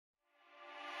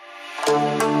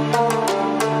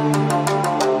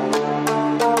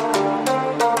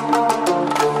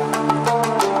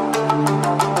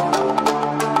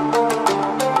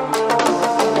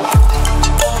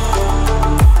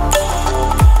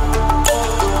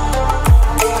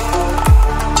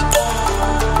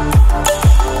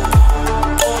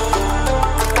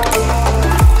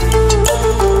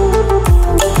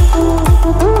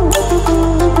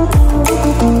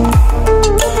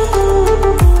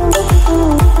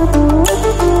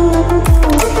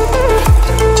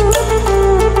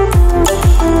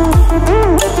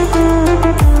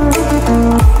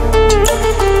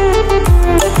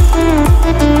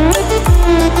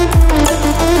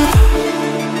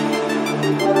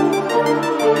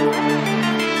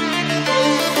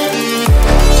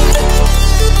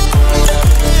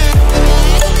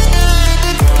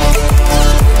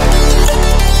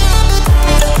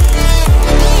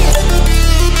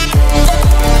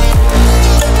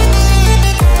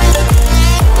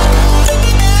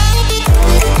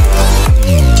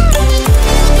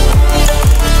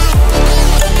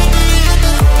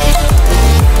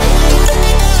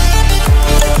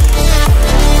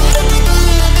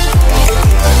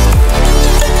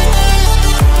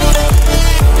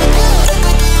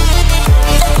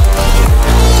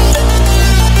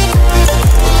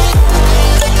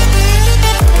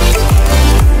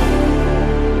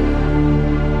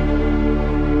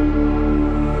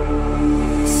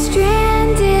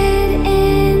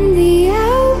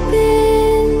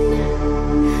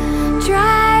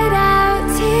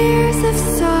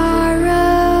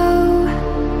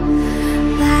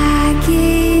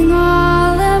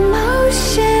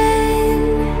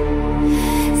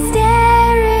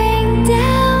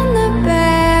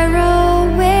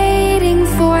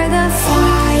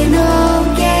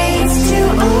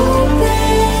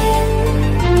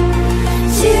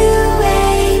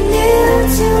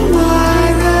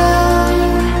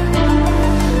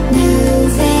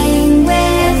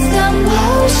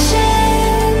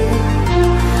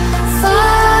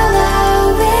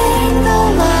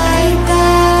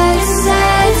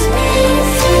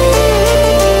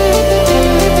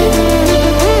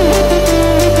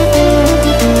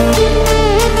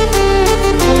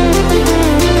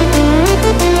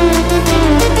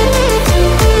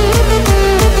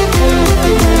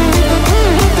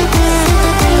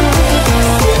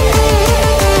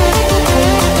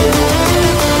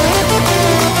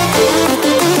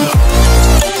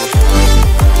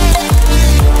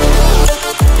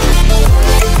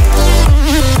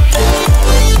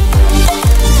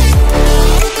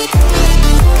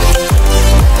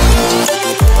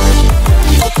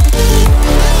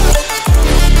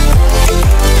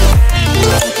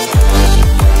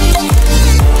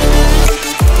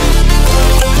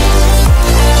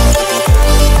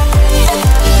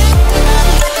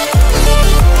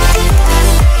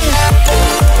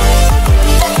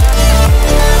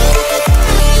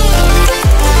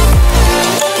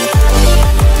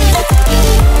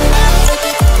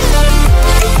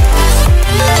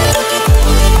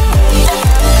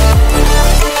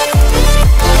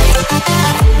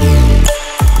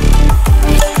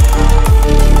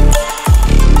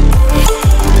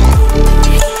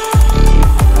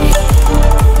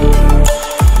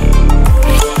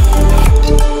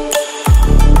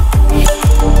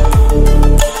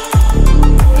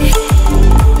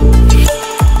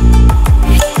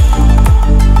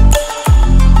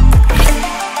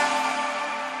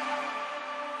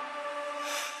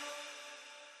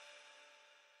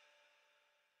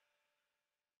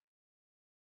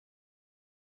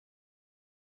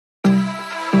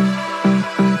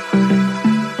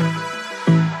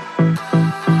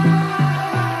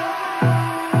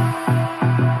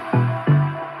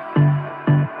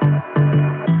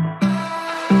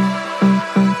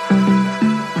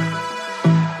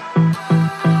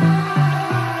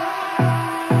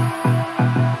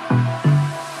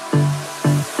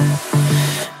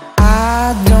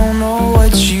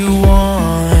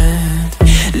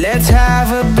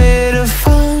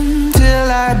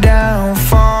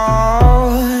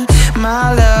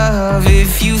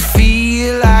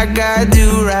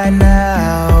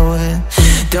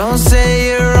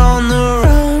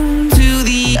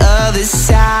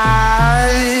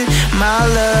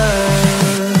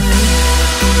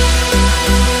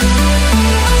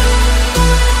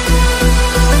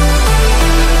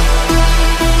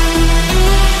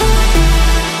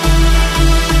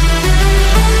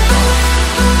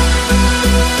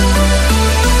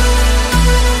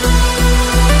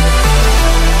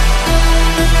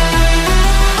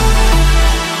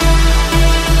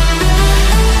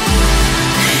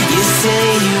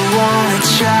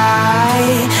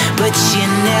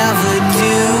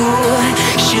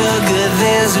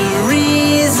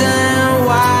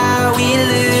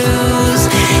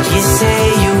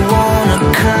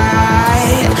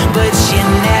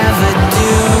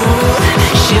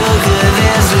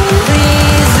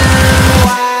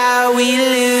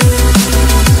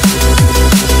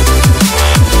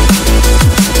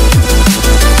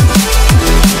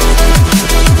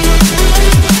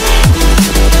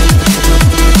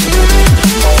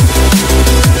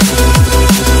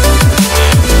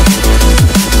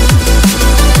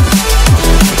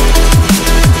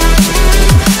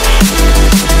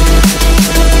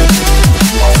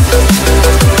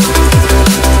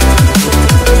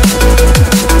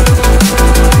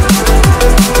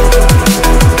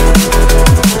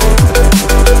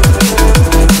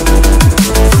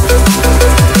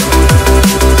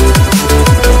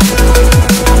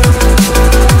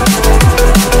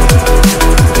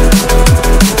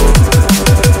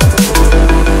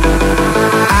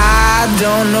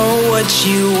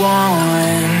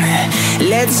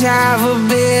Let's have a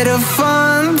bit of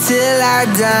fun till our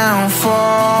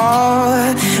downfall.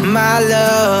 My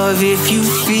love, if you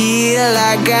feel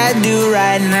like I do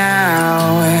right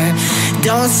now,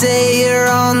 don't say you're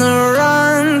on the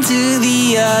run to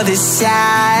the other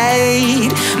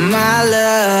side. My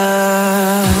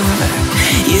love,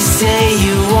 you say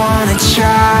you wanna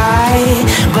try,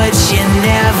 but you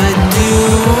never do.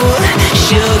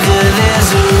 Sugar, there's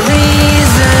a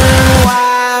reason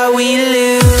why we lose.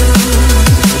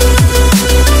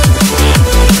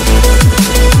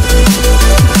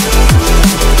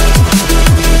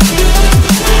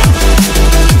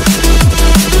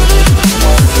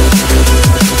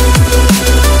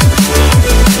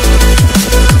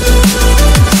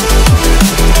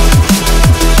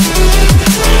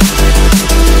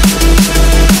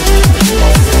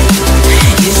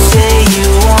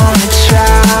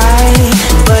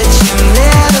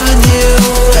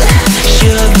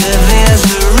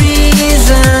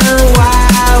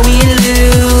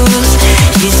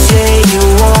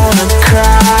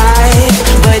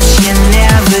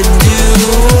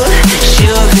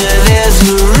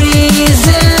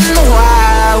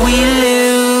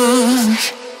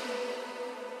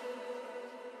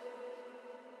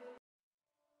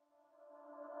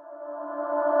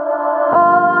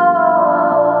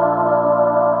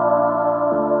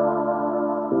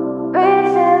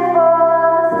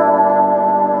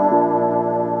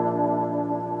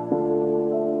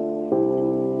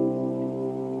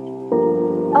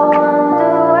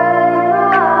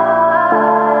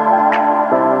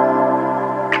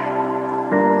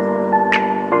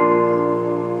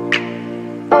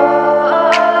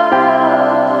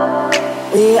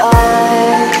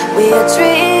 We are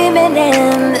dreaming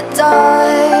in the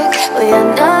dark. We are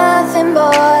nothing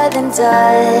more than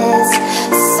dust.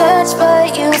 Search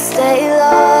but you stay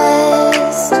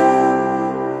lost.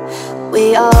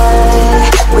 We are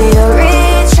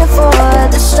reaching for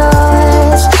the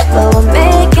stars, but we're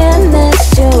making this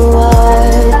too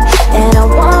hard. And I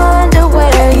wonder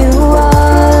where you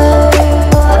are,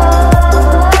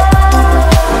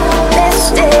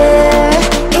 mysterious.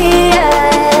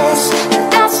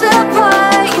 That's the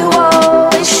part you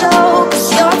always show, 'cause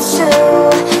you're too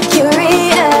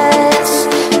curious.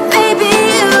 Maybe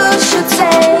you should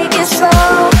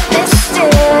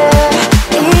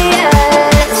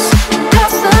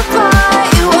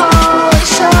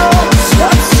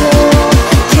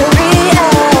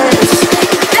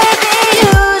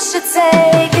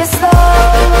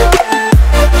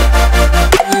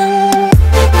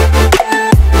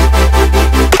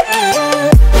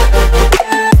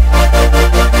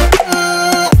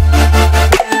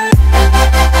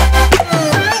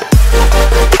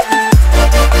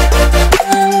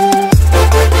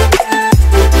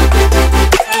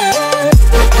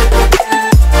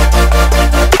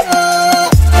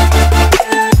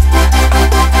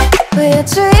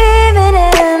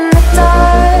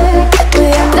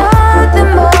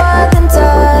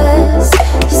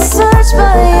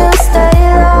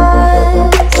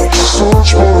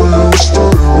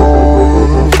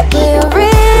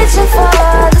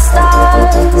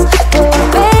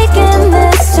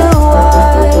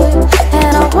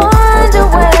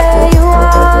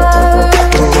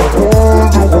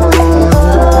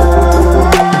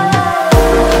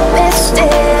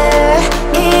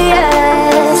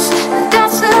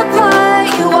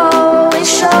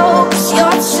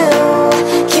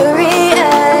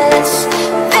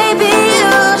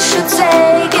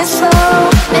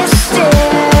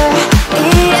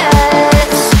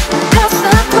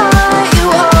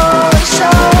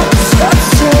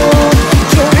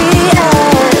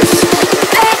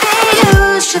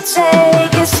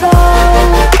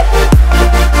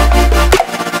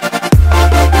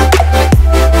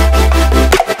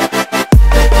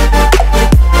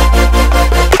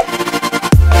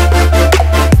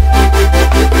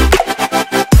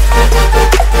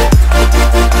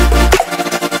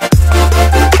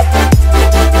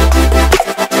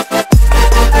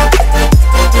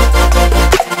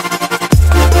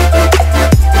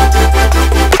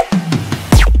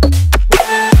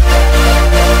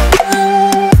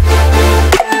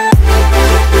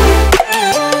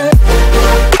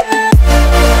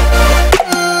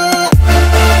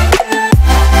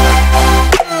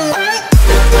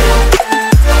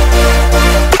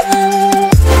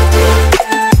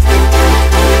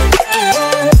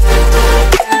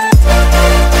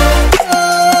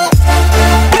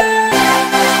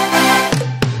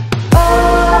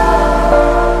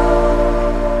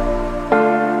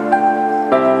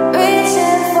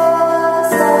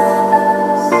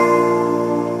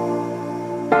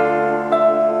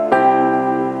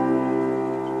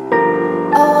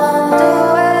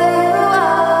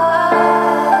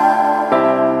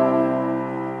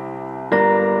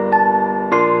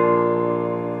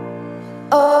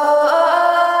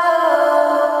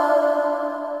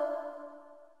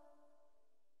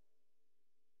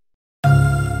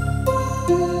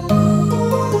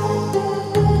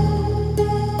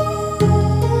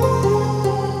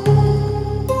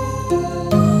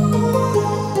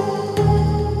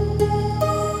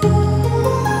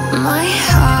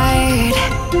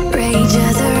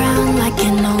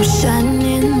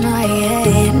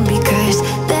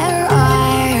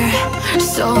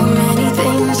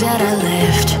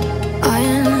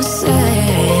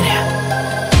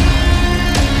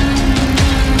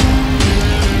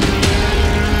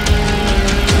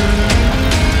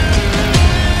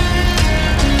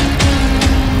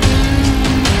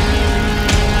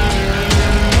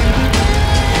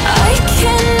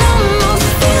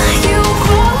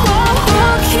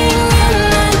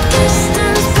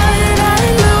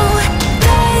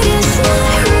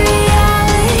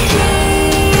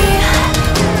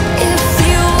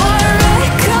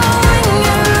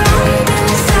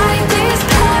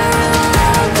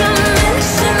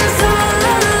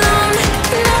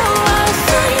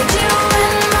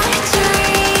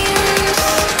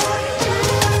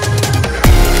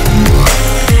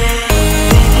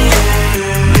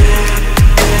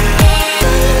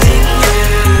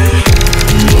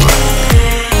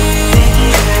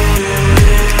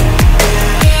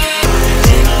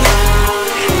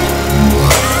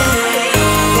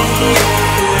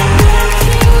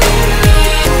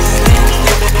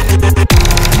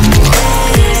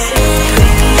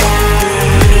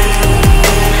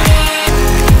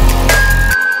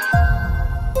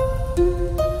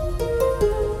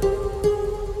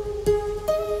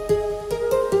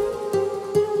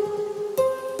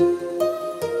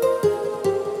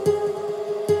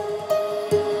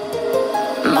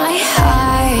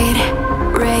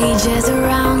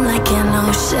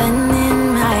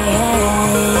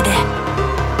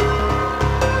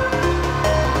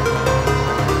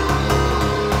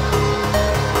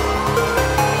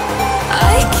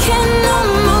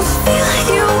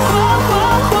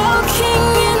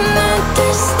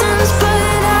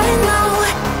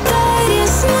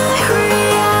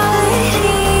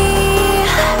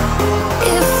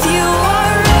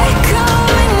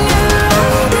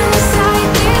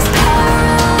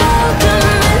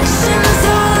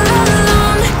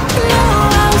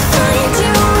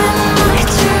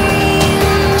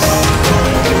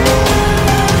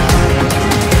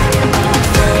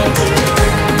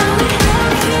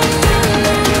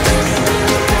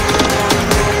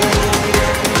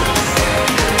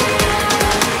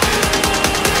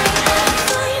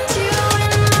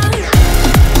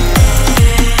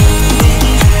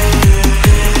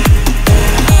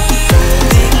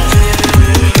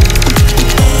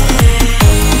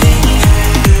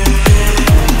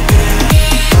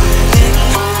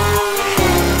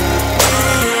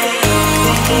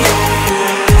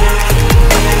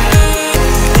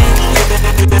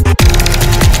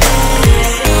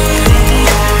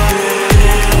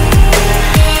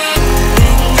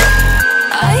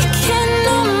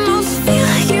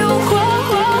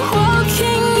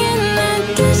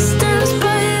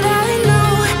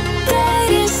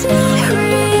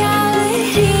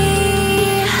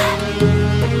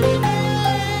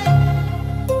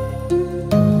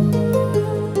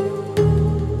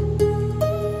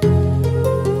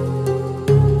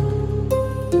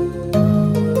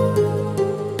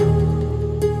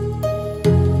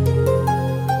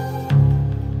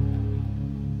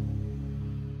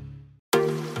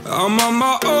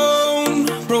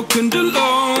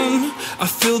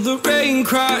the rain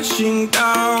crashing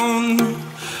down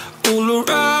all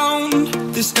around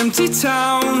this empty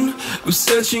town. We're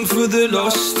searching for the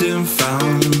lost and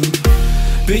found,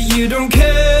 but you don't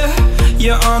care,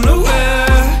 you're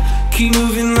unaware. Keep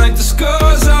moving like the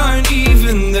scars aren't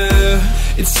even there.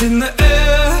 It's in the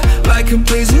air like a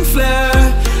blazing flare.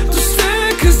 Don't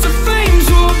stare cause the flames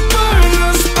will burn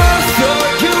us. I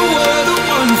thought you were the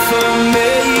one for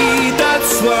me,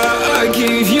 that's why I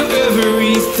gave you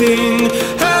everything.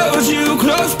 Held you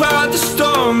close by the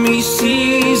stormy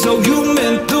seas. Oh, you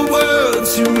meant the world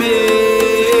to me.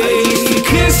 I used to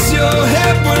kiss your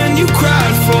head when you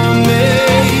cried for me,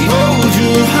 hold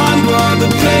your hand while the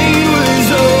pain was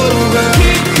over,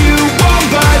 keep you warm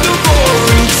by the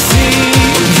roaring sea.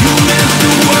 You meant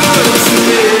the world to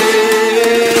me.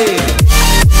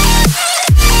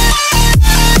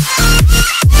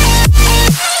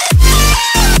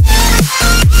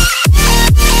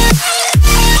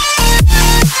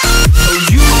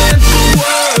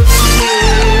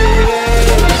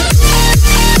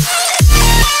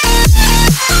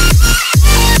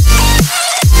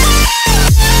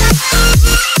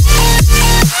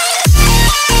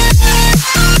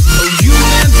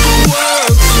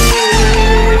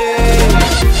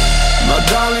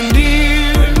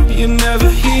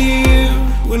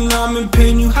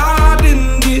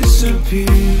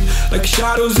 Like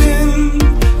shadows in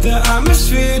the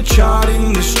atmosphere,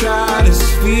 charting the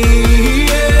stratosphere.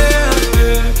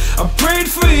 Yeah. I prayed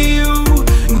for you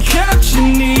and kept you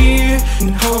near in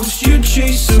hopes you'd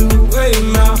chase away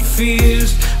my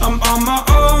fears. I'm on my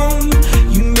own,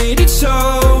 you made it so,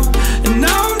 and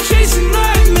now I'm chasing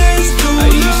nightmares too. I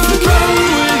used to run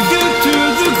with you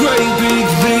through the great big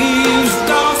leaves,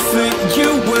 laugh at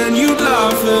you when you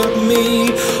laugh at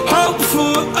me. Hope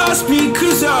for us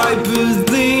because I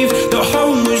believe the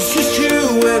home was just you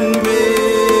and me.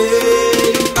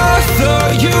 I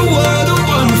thought you were the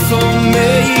one for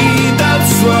me,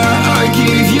 that's why I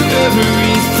gave you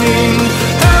everything.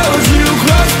 Held you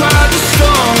close by the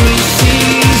stormy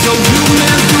seas. Oh, you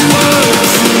meant the world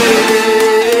to me.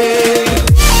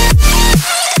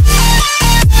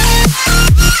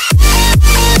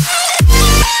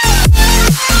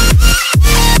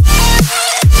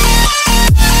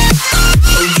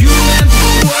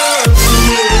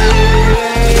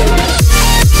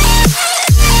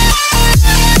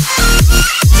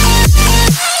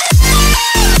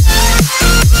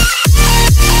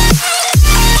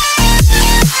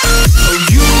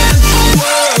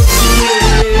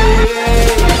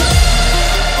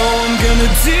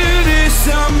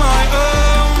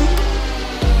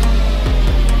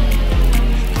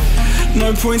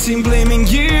 No point in blaming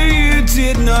you, you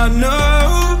did not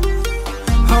know.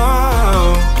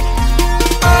 Oh.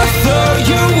 I thought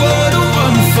you were the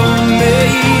one for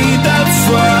me, that's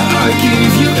why I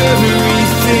gave you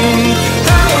everything.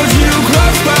 Held you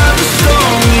close by the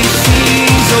stormy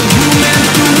seas. Oh, you meant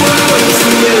the world to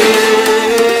me.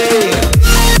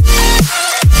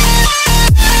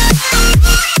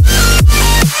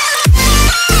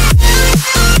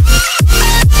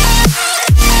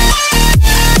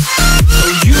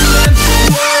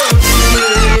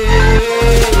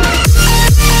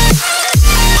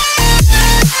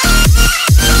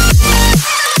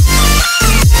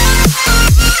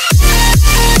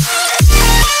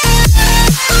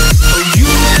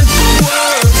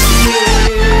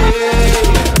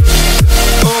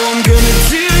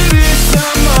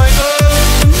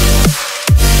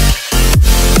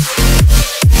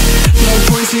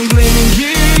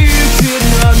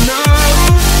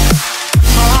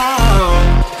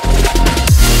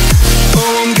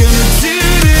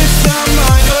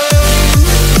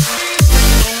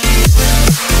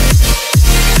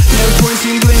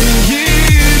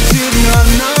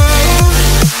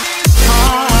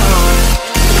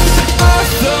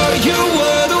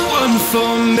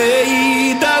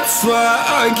 That's why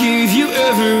I gave you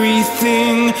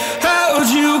everything. Held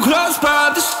you close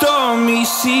by the stormy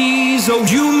seas. Oh,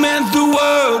 you meant the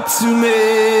world to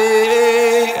me.